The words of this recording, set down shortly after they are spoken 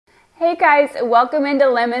Hey guys, welcome into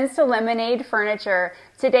Lemons to Lemonade Furniture.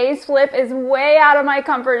 Today's flip is way out of my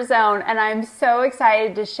comfort zone and I'm so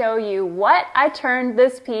excited to show you what I turned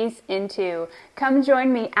this piece into. Come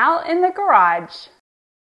join me out in the garage.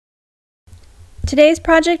 Today's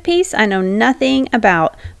project piece I know nothing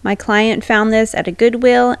about. My client found this at a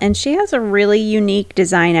Goodwill and she has a really unique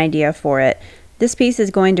design idea for it. This piece is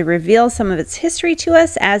going to reveal some of its history to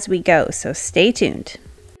us as we go, so stay tuned.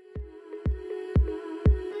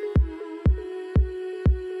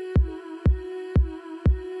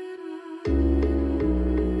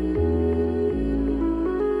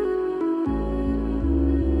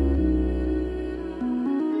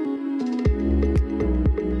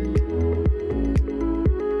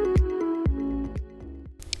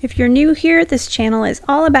 If you're new here, this channel is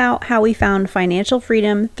all about how we found financial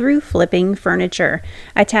freedom through flipping furniture.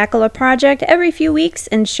 I tackle a project every few weeks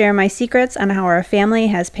and share my secrets on how our family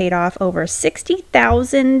has paid off over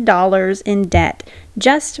 $60,000 in debt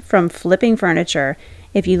just from flipping furniture.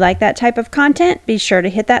 If you like that type of content, be sure to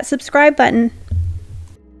hit that subscribe button.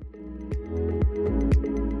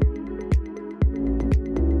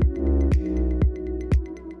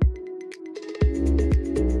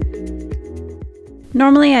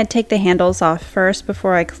 Normally I'd take the handles off first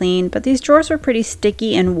before I clean, but these drawers were pretty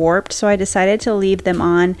sticky and warped, so I decided to leave them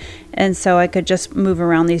on, and so I could just move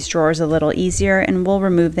around these drawers a little easier, and we'll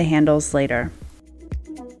remove the handles later.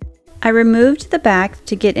 I removed the back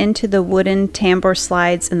to get into the wooden tambour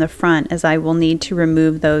slides in the front, as I will need to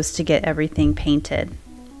remove those to get everything painted.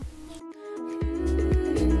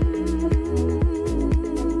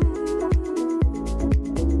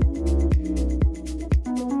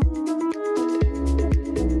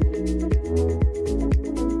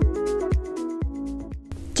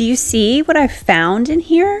 Do you see what I found in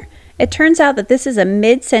here? It turns out that this is a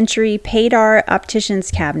mid-century Paydar optician's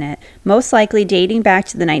cabinet, most likely dating back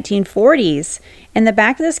to the 1940s. In the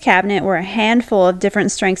back of this cabinet were a handful of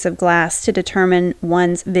different strengths of glass to determine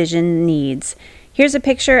one's vision needs. Here's a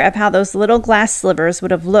picture of how those little glass slivers would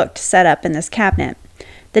have looked set up in this cabinet.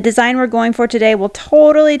 The design we're going for today will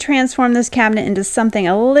totally transform this cabinet into something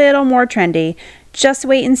a little more trendy. Just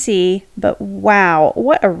wait and see, but wow,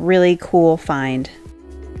 what a really cool find.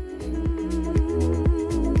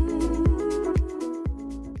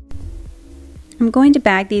 I'm going to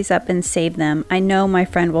bag these up and save them. I know my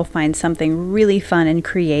friend will find something really fun and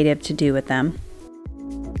creative to do with them.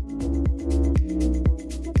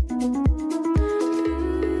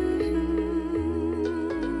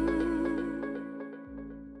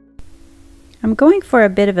 I'm going for a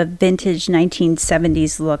bit of a vintage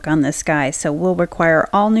 1970s look on this guy, so we'll require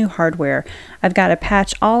all new hardware. I've got to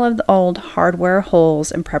patch all of the old hardware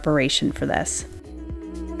holes in preparation for this.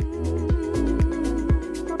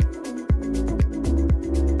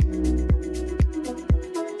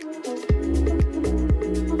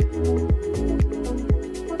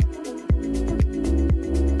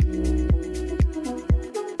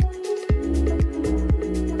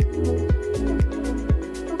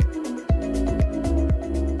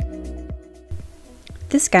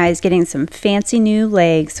 This guy is getting some fancy new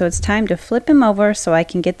legs, so it's time to flip him over so I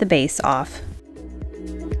can get the base off.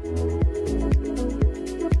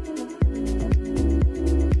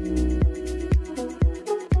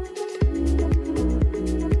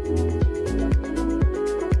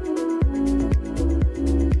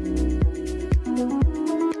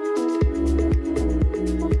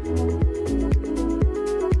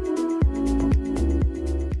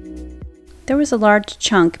 There was a large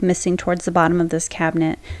chunk missing towards the bottom of this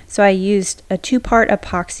cabinet, so I used a two-part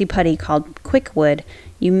epoxy putty called Quickwood.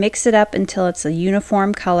 You mix it up until it's a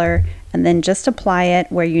uniform color and then just apply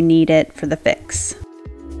it where you need it for the fix.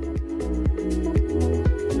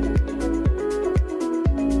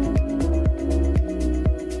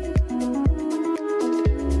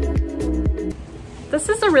 This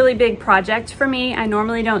is a really big project for me. I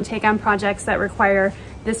normally don't take on projects that require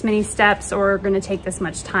this many steps or are going to take this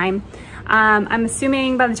much time. I'm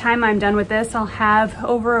assuming by the time I'm done with this, I'll have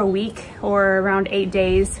over a week or around 8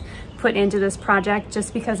 days put into this project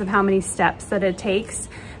just because of how many steps that it takes.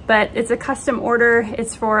 But it's a custom order.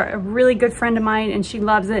 It's for a really good friend of mine and she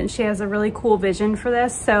loves it and she has a really cool vision for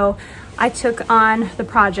this. So I took on the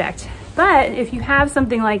project. But if you have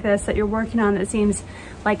something like this that you're working on that seems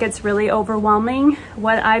like it's really overwhelming,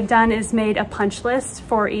 what I've done is made a punch list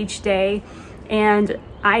for each day, and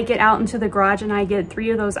I get out into the garage and I get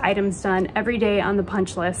 3 of those items done every day on the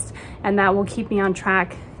punch list, and that will keep me on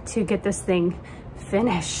track to get this thing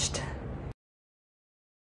finished.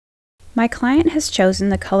 My client has chosen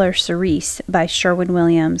the color Cerise by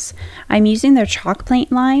Sherwin. I'm using their chalk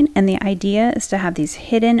paint line, and the idea is to have these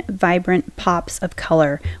hidden, vibrant pops of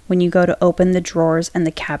color when you go to open the drawers and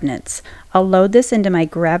the cabinets. I'll load this into my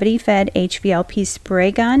gravity-fed HVLP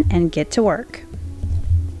spray gun and get to work.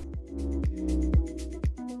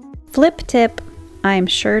 Flip tip. I am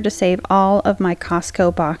sure to save all of my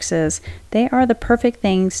Costco boxes. They are the perfect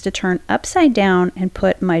things to turn upside down and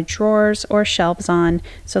put my drawers or shelves on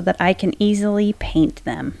so that I can easily paint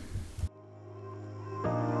them.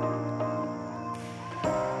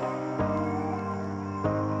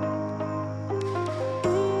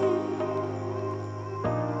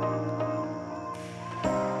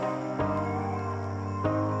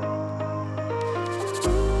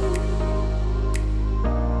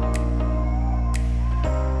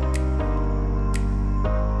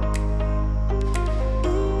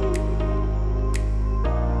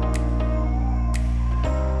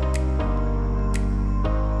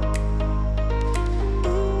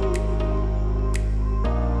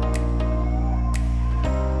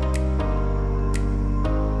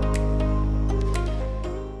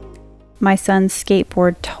 My son's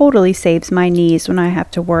skateboard totally saves my knees when I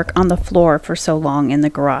have to work on the floor for so long in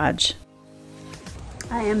the garage.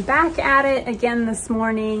 I am back at it again this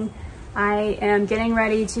morning. I am getting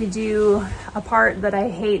ready to do a part that I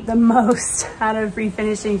hate the most out of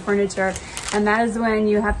refinishing furniture, and that is when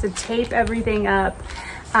you have to tape everything up.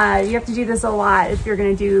 You have to do this a lot if you're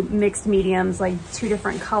going to do mixed mediums, like 2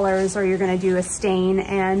 different colors, or you're going to do a stain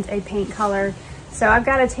and a paint color. So I've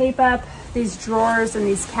got to tape up these drawers and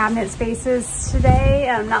these cabinet spaces today.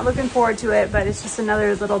 I'm not looking forward to it, but it's just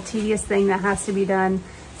another little tedious thing that has to be done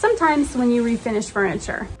sometimes when you refinish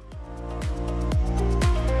furniture.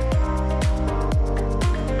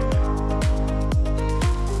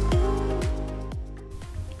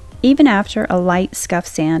 Even after a light scuff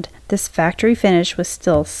sand, this factory finish was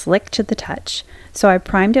still slick to the touch, so I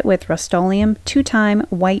primed it with Rust-Oleum 2-time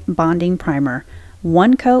white bonding primer.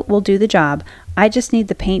 1 coat will do the job. I just need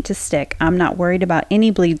the paint to stick. I'm not worried about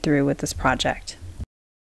any bleed through with this project.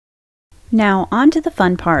 Now on to the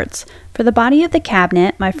fun parts. For the body of the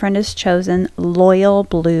cabinet, my friend has chosen Loyal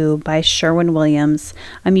Blue by Sherwin.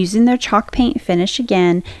 I'm using their chalk paint finish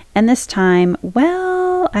again, and this time,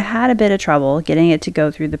 well, I had a bit of trouble getting it to go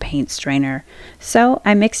through the paint strainer. So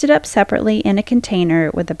I mixed it up separately in a container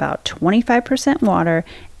with about 25% water,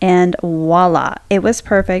 and voila, it was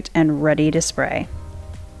perfect and ready to spray.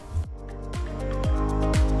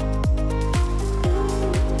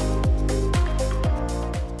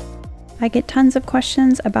 I get tons of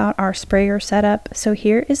questions about our sprayer setup, so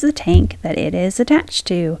here is the tank that it is attached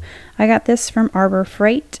to. I got this from Arbor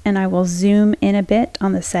Freight, and I will zoom in a bit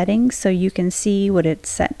on the settings so you can see what it's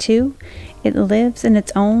set to. It lives in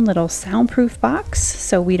its own little soundproof box,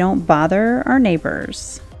 so we don't bother our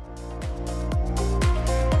neighbors.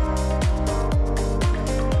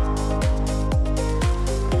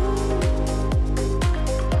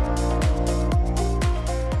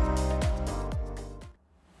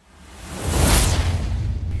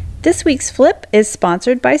 This week's flip is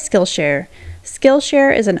sponsored by Skillshare.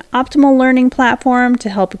 Skillshare is an optimal learning platform to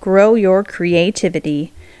help grow your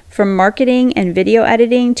creativity. From marketing and video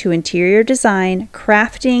editing to interior design,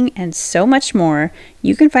 crafting, and so much more,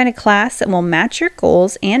 you can find a class that will match your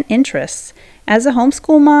goals and interests. As a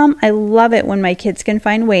homeschool mom, I love it when my kids can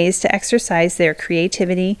find ways to exercise their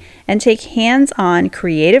creativity and take hands-on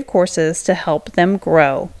creative courses to help them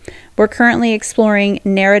grow. We're currently exploring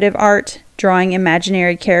narrative art, drawing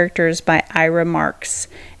imaginary characters by Ira Marks.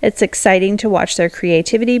 It's exciting to watch their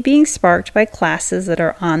creativity being sparked by classes that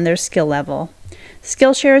are on their skill level.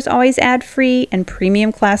 Skillshare is always ad-free, and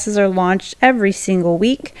premium classes are launched every single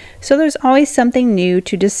week, so there's always something new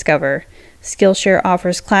to discover. Skillshare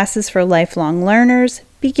offers classes for lifelong learners,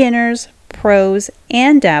 beginners, pros,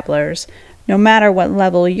 and dabblers. No matter what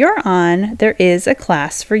level you're on, there is a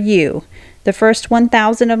class for you. The first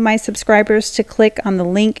 1,000 of my subscribers to click on the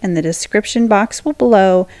link in the description box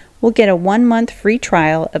below will get a 1-month free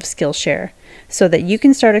trial of Skillshare so that you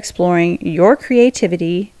can start exploring your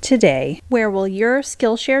creativity today. Where will your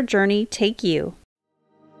Skillshare journey take you?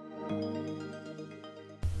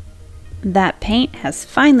 That paint has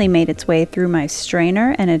finally made its way through my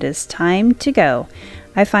strainer, and it is time to go.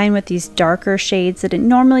 I find with these darker shades that it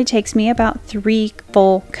normally takes me about 3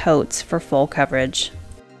 full coats for full coverage.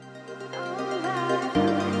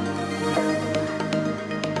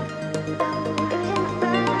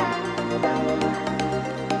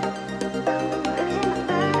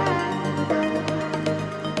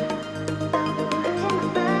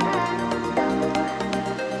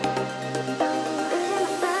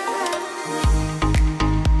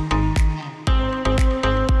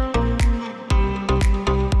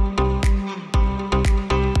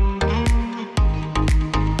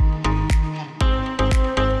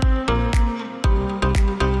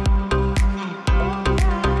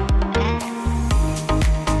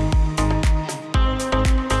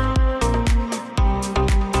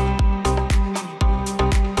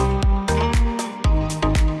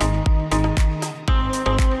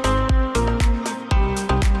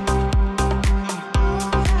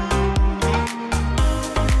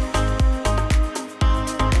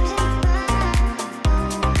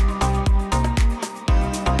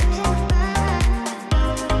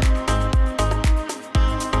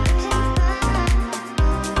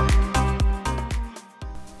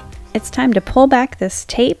 It's time to pull back this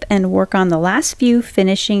tape and work on the last few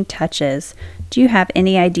finishing touches. Do you have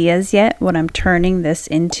any ideas yet what I'm turning this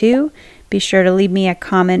into? Be sure to leave me a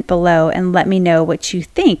comment below and let me know what you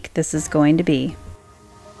think this is going to be.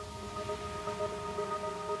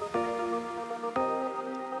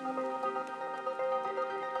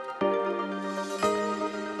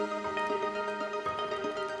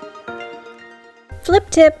 Flip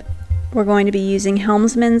tip. We're going to be using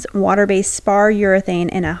Helmsman's water-based Spar-Urythanyne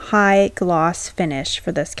in a high gloss finish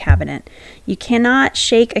for this cabinet. You cannot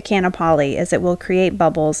shake a can of poly as it will create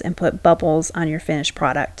bubbles and put bubbles on your finished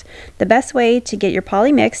product. The best way to get your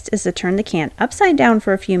poly mixed is to turn the can upside down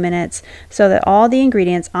for a few minutes so that all the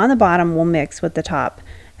ingredients on the bottom will mix with the top.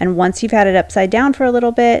 And once you've had it upside down for a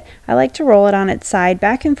little bit, I like to roll it on its side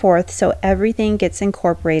back and forth so everything gets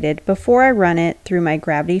incorporated before I run it through my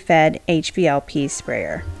gravity-fed HVLP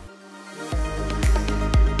sprayer.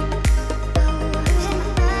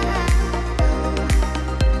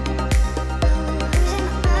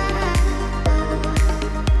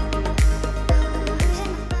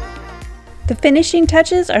 The finishing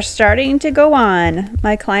touches are starting to go on.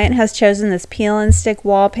 My client has chosen this peel and stick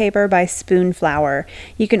wallpaper by Spoonflower.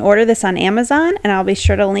 You can order this on Amazon and I'll be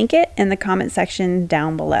sure to link it in the comment section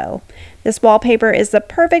down below. This wallpaper is the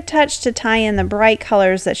perfect touch to tie in the bright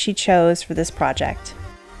colors that she chose for this project.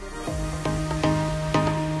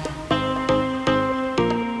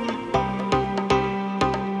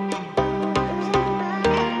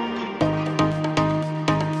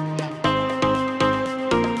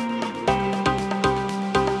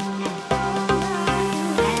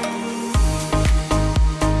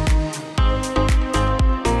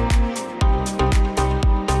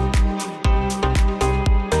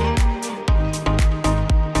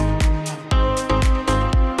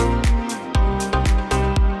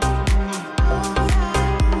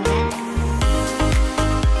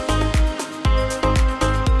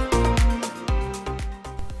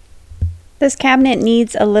 This cabinet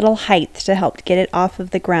needs a little height to help get it off of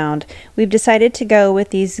the ground. We've decided to go with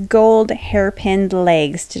these gold hairpinned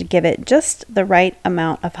legs to give it just the right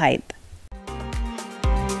amount of height.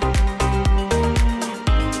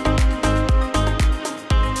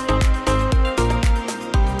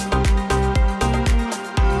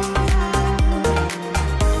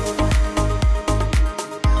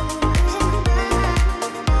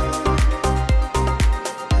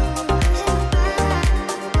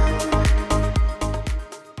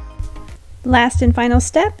 Last and final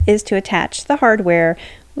step is to attach the hardware.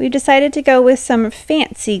 We've decided to go with some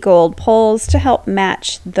fancy gold poles to help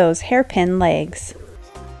match those hairpin legs.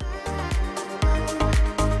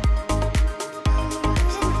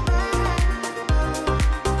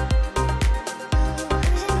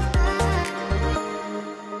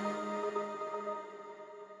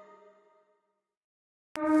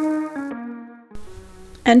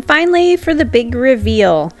 And finally, for the big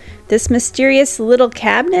reveal, this mysterious little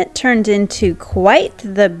cabinet turned into quite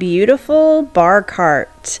the beautiful bar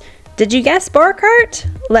cart. Did you guess bar cart?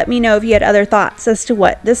 Let me know if you had other thoughts as to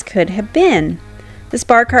what this could have been. This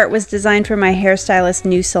bar cart was designed for my hairstylist's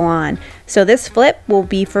new salon, so this flip will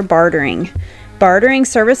be for bartering. Bartering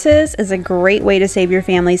services is a great way to save your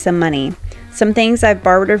family some money. Some things I've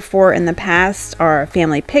bartered for in the past are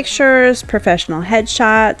family pictures, professional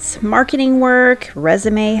headshots, marketing work,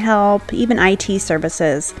 resume help, even IT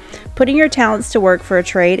services. Putting your talents to work for a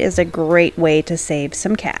trade is a great way to save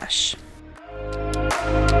some cash.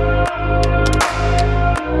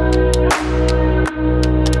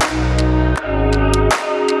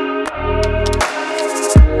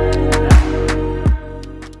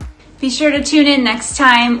 Be sure to tune in next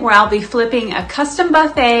time where I'll be flipping a custom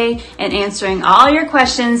buffet and answering all your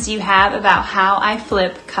questions you have about how I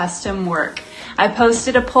flip custom work. I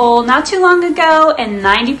posted a poll not too long ago and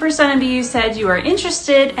 90% of you said you are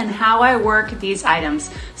interested in how I work these items.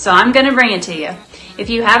 So I'm going to bring it to you. If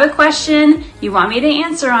you have a question you want me to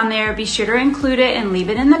answer on there, be sure to include it and leave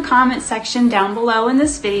it in the comment section down below in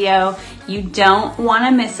this video. You don't want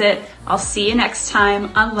to miss it. I'll see you next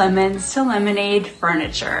time on Lemons to Lemonade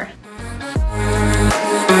Furniture.